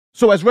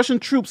So as Russian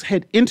troops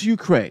head into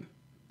Ukraine,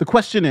 the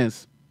question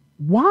is,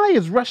 why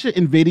is Russia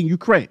invading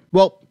Ukraine?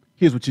 Well,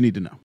 here's what you need to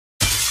know.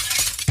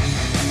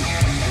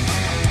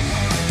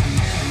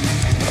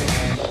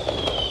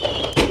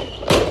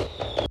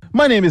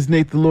 My name is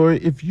Nathan Laurie.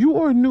 If you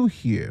are new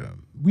here,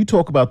 we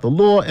talk about the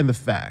law and the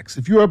facts.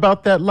 If you're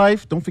about that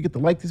life, don't forget to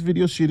like this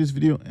video, share this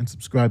video, and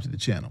subscribe to the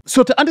channel.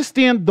 So to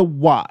understand the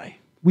why,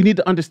 we need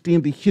to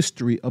understand the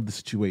history of the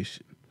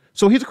situation.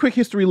 So here's a quick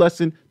history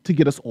lesson to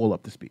get us all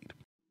up to speed.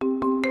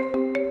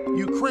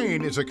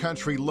 Ukraine is a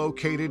country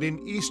located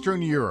in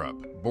Eastern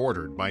Europe.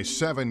 Bordered by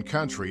 7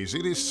 countries,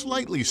 it is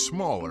slightly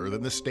smaller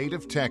than the state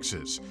of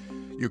Texas.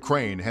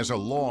 Ukraine has a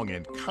long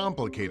and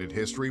complicated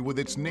history with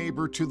its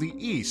neighbor to the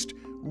east,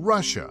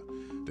 Russia.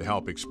 To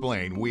help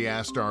explain, we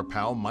asked our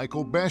pal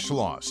Michael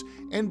Beschloss,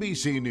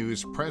 NBC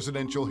News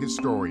presidential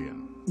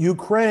historian.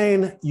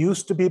 Ukraine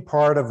used to be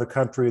part of the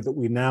country that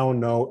we now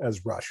know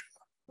as Russia.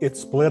 It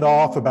split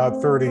off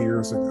about 30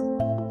 years ago.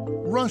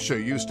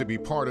 Russia used to be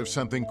part of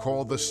something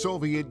called the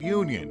Soviet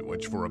Union,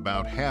 which for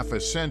about half a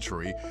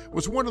century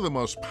was one of the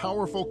most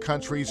powerful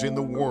countries in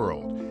the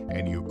world,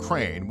 and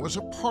Ukraine was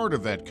a part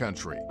of that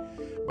country.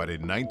 But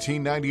in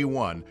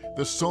 1991,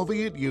 the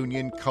Soviet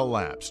Union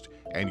collapsed,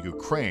 and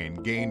Ukraine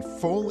gained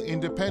full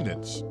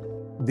independence.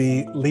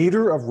 The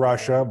leader of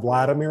Russia,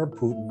 Vladimir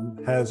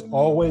Putin, has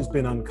always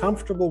been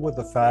uncomfortable with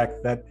the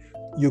fact that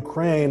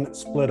Ukraine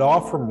split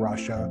off from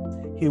Russia.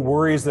 He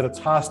worries that it's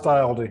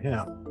hostile to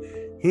him.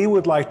 He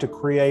would like to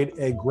create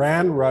a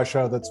grand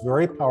Russia that's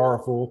very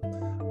powerful,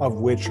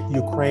 of which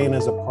Ukraine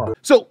is a part.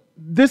 So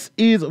this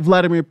is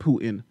Vladimir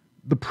Putin,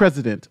 the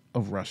president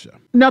of Russia.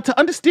 Now, to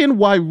understand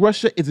why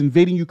Russia is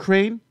invading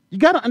Ukraine, you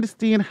got to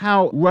understand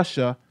how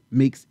Russia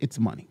makes its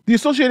money. The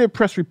Associated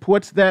Press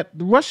reports that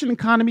the Russian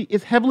economy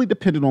is heavily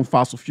dependent on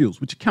fossil fuels,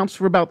 which accounts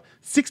for about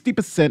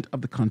 60%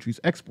 of the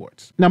country's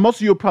exports. Now, most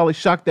of you are probably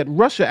shocked that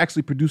Russia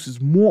actually produces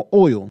more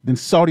oil than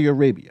Saudi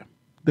Arabia,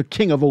 the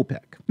king of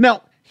OPEC.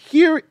 Now,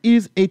 here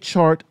is a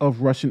chart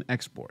of Russian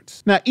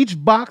exports. Now,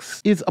 each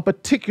box is a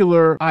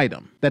particular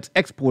item that's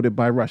exported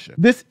by Russia.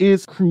 This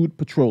is crude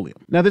petroleum.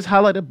 Now, this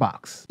highlighted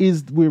box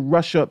is where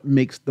Russia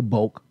makes the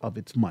bulk of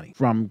its money,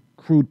 from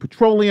crude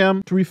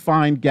petroleum to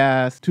refined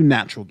gas to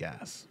natural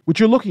gas.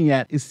 What you're looking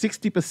at is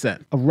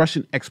 60% of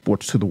Russian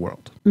exports to the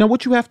world. Now,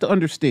 what you have to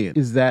understand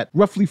is that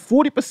roughly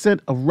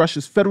 40% of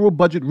Russia's federal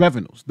budget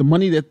revenues, the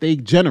money that they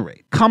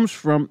generate, comes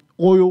from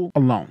oil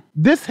alone.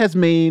 This has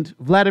made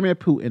Vladimir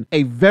Putin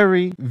a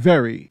very,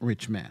 very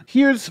rich man.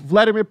 Here's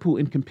Vladimir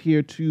Putin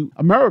compared to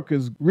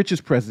America's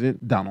richest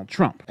president, Donald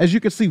Trump. As you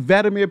can see,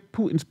 Vladimir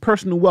Putin's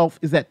personal wealth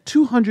is at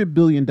 $200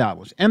 billion,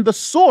 and the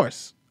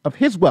source of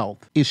his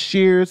wealth is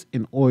shares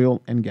in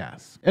oil and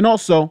gas. And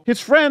also, his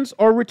friends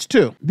are rich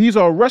too. These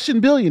are Russian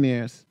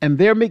billionaires, and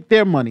they make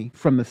their money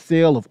from the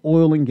sale of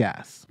oil and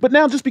gas. But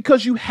now, just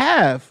because you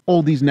have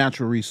all these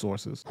natural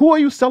resources, who are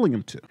you selling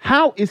them to?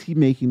 How is he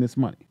making this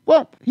money?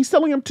 Well, he's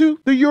selling them to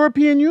the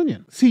European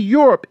Union. See,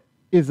 Europe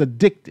is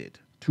addicted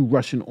to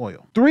Russian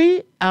oil.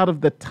 3 out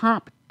of the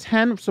top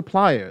 10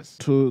 suppliers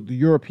to the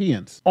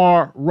Europeans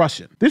are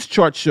Russian. This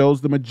chart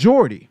shows the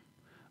majority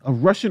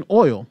of Russian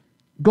oil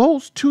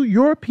goes to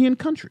European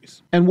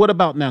countries. And what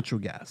about natural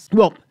gas?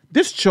 Well,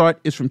 this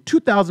chart is from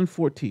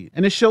 2014,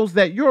 and it shows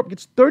that Europe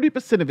gets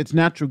 30% of its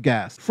natural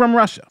gas from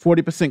Russia.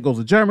 40% goes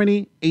to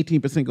Germany,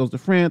 18% goes to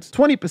France,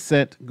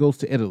 20% goes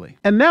to Italy.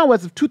 And now,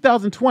 as of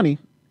 2020,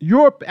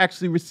 Europe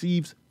actually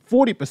receives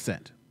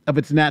 40% of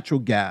its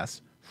natural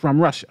gas from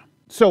Russia.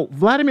 So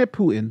Vladimir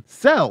Putin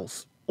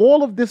sells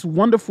all of this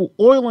wonderful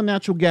oil and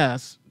natural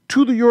gas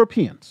to the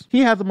Europeans.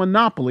 He has a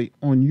monopoly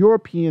on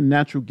European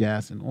natural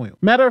gas and oil.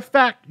 Matter of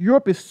fact,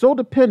 Europe is so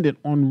dependent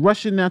on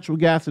Russian natural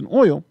gas and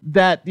oil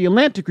that The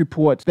Atlantic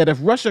reports that if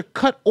Russia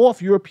cut off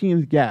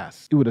European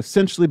gas, it would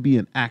essentially be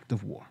an act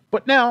of war.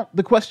 But now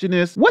the question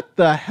is, what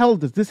the hell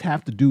does this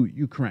have to do with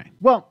Ukraine?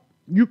 Well,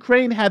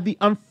 Ukraine had the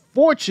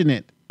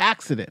unfortunate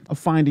accident of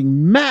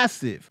finding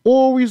massive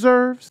oil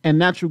reserves and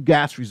natural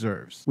gas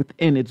reserves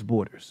within its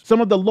borders. Some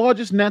of the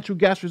largest natural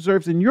gas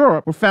reserves in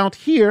Europe were found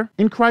here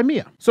in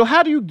Crimea. So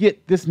how do you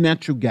get this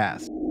natural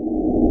gas?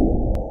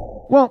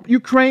 Well,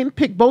 Ukraine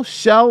picked both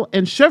Shell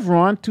and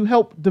Chevron to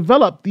help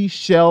develop these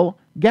shale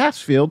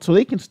gas fields so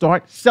they can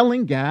start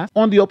selling gas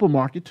on the open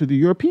market to the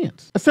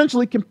Europeans,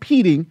 essentially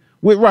competing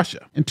with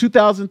Russia. In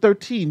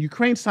 2013,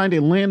 Ukraine signed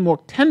a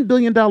landmark $10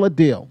 billion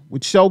deal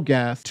with Shell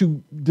Gas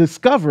to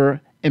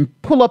discover and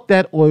pull up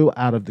that oil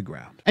out of the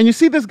ground. And you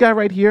see this guy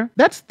right here?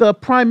 That's the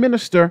Prime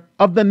Minister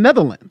of the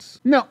Netherlands.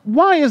 Now,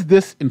 why is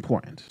this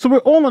important? So we're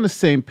all on the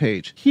same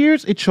page.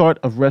 Here's a chart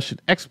of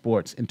Russian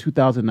exports in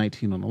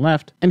 2019 on the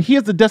left, and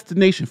here's the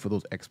destination for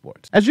those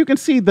exports. As you can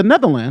see, the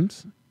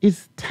Netherlands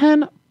is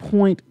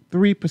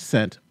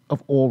 10.3%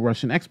 of all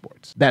Russian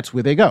exports. That's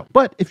where they go.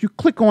 But if you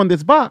click on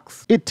this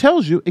box, it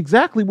tells you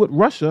exactly what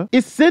Russia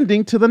is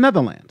sending to the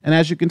Netherlands. And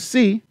as you can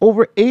see,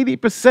 over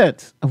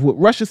 80% of what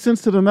Russia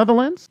sends to the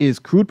Netherlands is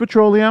crude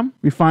petroleum,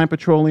 refined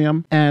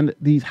petroleum, and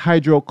these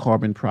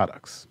hydrocarbon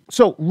products.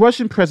 So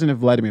Russian President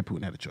Vladimir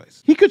Putin had a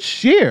choice. He could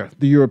share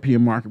the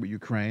European market with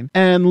Ukraine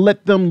and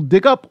let them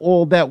dig up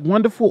all that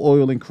wonderful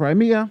oil in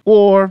Crimea,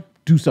 or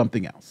do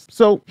something else.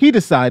 So he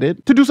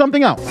decided to do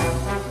something else.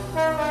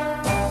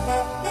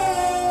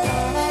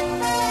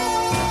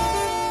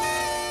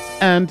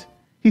 And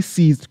he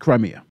seized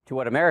Crimea. To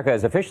what America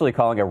is officially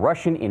calling a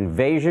Russian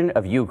invasion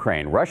of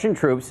Ukraine. Russian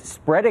troops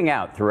spreading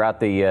out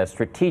throughout the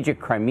strategic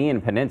Crimean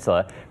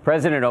Peninsula.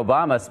 President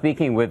Obama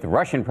speaking with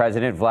Russian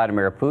President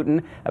Vladimir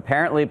Putin,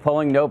 apparently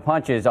pulling no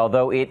punches,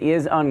 although it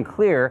is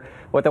unclear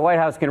what the White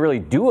House can really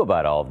do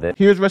about all of this.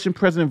 Here's Russian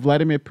President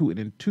Vladimir Putin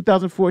in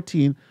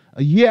 2014,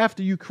 a year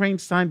after Ukraine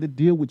signed the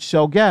deal with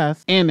Shell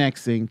Gas,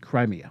 annexing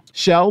Crimea.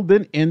 Shell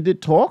then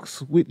ended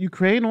talks with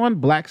Ukraine on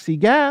Black Sea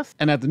gas,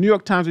 and as the New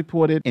York Times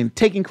reported, in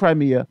taking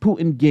Crimea,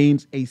 Putin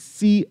gains a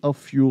sea of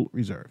fuel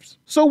reserves.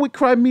 So with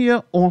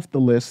Crimea off the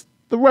list,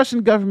 the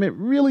Russian government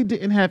really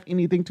didn't have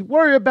anything to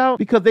worry about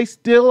because they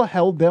still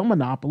held their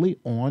monopoly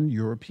on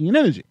European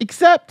energy.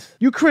 Except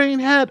Ukraine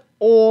had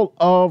all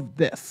of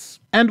this.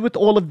 And with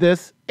all of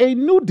this, a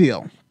new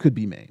deal could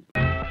be made.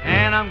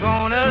 And I'm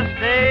gonna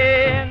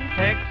stay in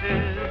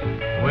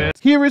Texas.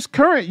 Here is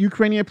current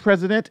Ukrainian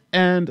president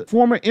and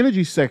former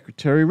energy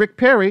secretary Rick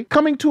Perry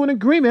coming to an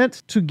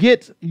agreement to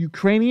get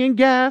Ukrainian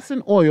gas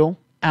and oil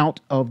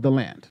out of the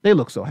land. They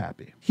look so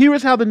happy. Here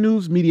is how the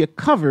news media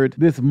covered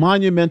this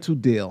monumental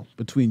deal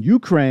between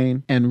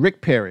Ukraine and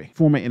Rick Perry,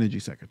 former energy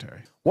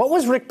secretary. What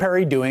was Rick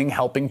Perry doing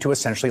helping to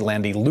essentially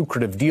land a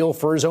lucrative deal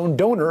for his own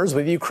donors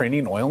with the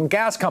Ukrainian oil and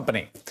gas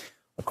company?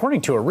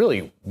 According to a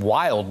really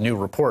wild new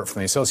report from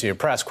the Associated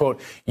Press,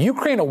 quote,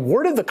 Ukraine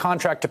awarded the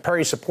contract to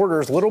Perry's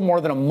supporters little more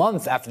than a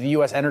month after the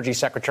U.S. Energy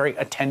Secretary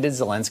attended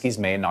Zelensky's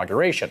May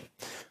inauguration.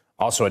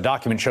 Also, a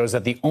document shows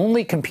that the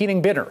only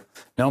competing bidder,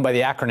 known by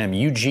the acronym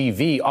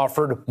UGV,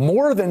 offered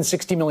more than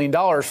 $60 million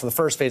for the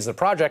first phase of the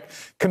project,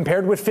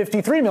 compared with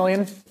 $53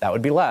 million, that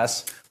would be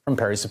less, from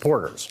Perry's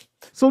supporters.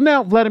 So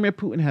now Vladimir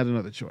Putin had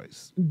another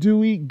choice. Do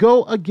we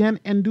go again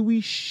and do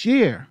we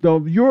share the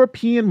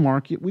European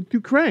market with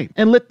Ukraine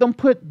and let them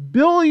put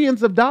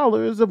billions of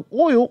dollars of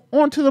oil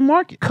onto the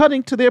market,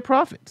 cutting to their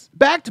profits,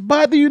 backed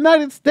by the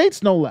United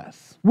States, no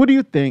less? What do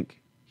you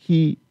think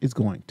he is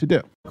going to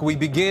do? We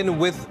begin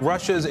with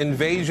Russia's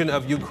invasion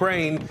of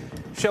Ukraine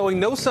showing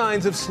no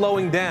signs of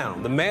slowing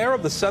down. The mayor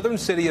of the southern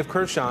city of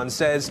Kherson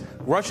says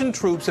Russian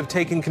troops have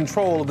taken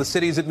control of the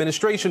city's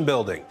administration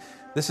building.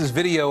 This is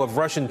video of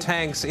Russian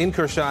tanks in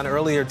Kherson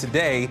earlier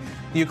today.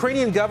 The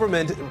Ukrainian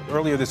government,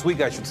 earlier this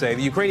week, I should say,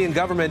 the Ukrainian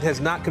government has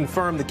not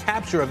confirmed the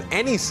capture of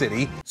any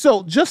city.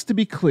 So just to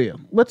be clear,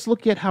 let's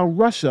look at how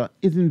Russia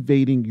is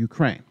invading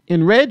Ukraine.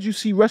 In red, you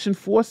see Russian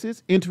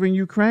forces entering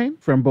Ukraine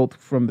from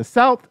the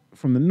south,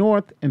 from the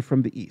north, and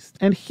from the east.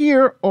 And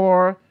here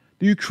are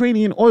the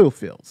Ukrainian oil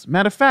fields.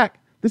 Matter of fact,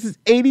 this is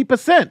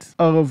 80%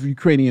 of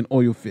Ukrainian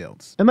oil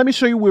fields. And let me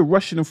show you where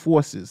Russian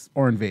forces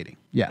are invading.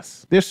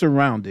 Yes, they're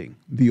surrounding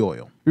the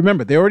oil.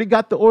 Remember, they already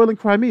got the oil in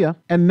Crimea,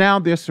 and now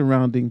they're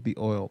surrounding the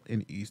oil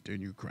in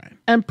eastern Ukraine.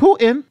 And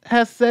Putin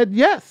has said,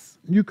 yes,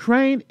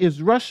 Ukraine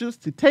is Russia's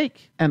to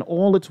take and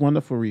all its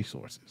wonderful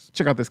resources.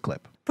 Check out this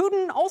clip.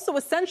 Putin also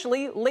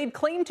essentially laid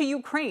claim to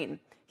Ukraine.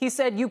 He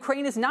said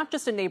Ukraine is not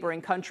just a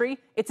neighboring country,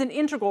 it's an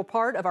integral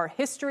part of our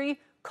history,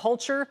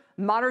 culture.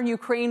 Modern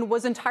Ukraine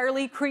was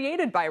entirely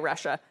created by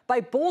Russia,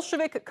 by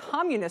Bolshevik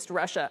communist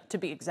Russia, to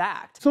be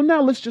exact. So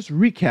now let's just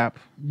recap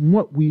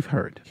what we've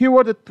heard. Here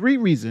are the 3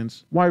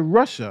 reasons why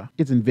Russia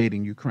is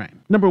invading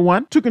Ukraine. Number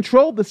 1, to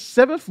control the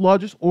 7th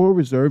largest oil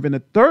reserve and the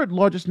 3rd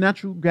largest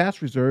natural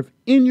gas reserve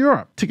in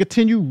Europe, to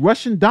continue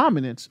Russian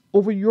dominance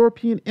over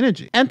European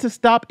energy, and to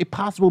stop a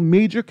possible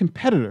major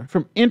competitor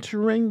from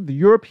entering the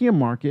European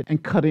market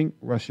and cutting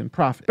Russian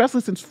profits,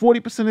 especially since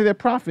 40% of their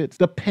profits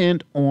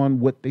depend on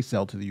what they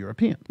sell to the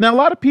Europeans. Now, a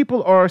lot of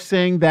people are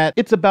saying that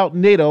it's about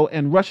NATO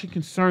and Russian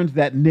concerns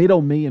that NATO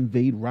may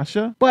invade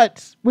Russia.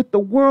 But with the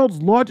world's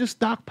largest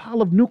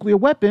stockpile of nuclear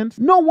weapons,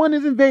 no one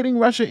is invading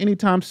Russia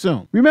anytime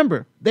soon.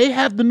 Remember, they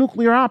have the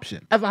nuclear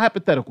option. As a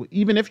hypothetical,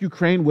 even if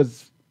Ukraine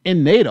was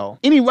in NATO,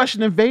 any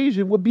Russian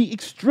invasion would be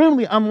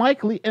extremely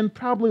unlikely and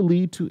probably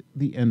lead to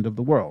the end of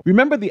the world.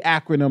 Remember the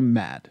acronym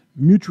MAD,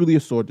 mutually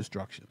assured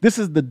destruction. This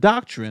is the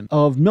doctrine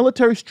of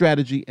military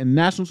strategy and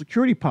national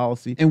security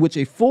policy in which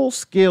a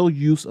full-scale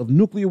use of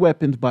nuclear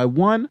weapons by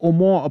one or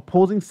more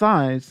opposing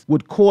sides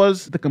would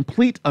cause the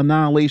complete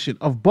annihilation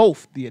of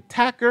both the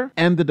attacker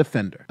and the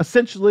defender.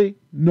 Essentially,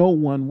 no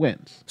one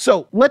wins.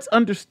 So let's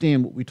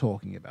understand what we're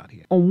talking about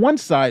here. On one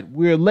side,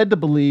 we're led to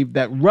believe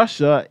that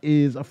Russia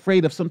is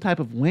afraid of some type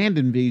of land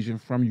invasion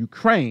from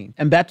Ukraine,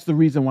 and that's the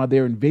reason why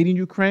they're invading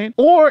Ukraine?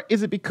 Or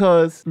is it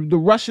because the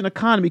Russian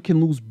economy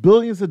can lose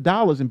billions of of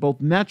dollars in both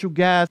natural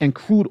gas and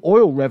crude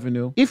oil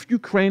revenue if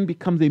Ukraine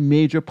becomes a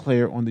major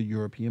player on the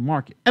European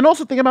market. And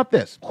also think about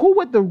this. Who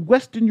would the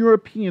Western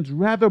Europeans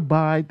rather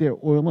buy their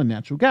oil and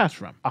natural gas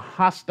from? A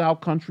hostile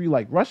country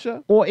like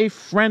Russia or a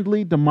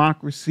friendly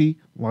democracy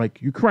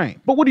like Ukraine?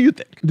 But what do you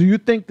think? Do you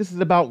think this is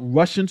about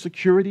Russian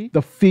security,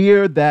 the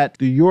fear that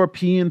the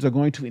Europeans are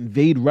going to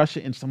invade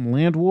Russia in some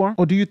land war?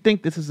 Or do you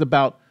think this is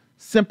about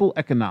simple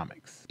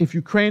economics? If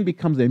Ukraine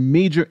becomes a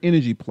major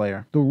energy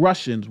player, the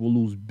Russians will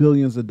lose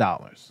billions of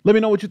dollars. Let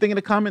me know what you think in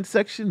the comments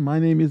section. My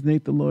name is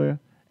Nate the Lawyer,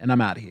 and I'm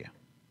out of here.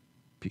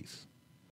 Peace.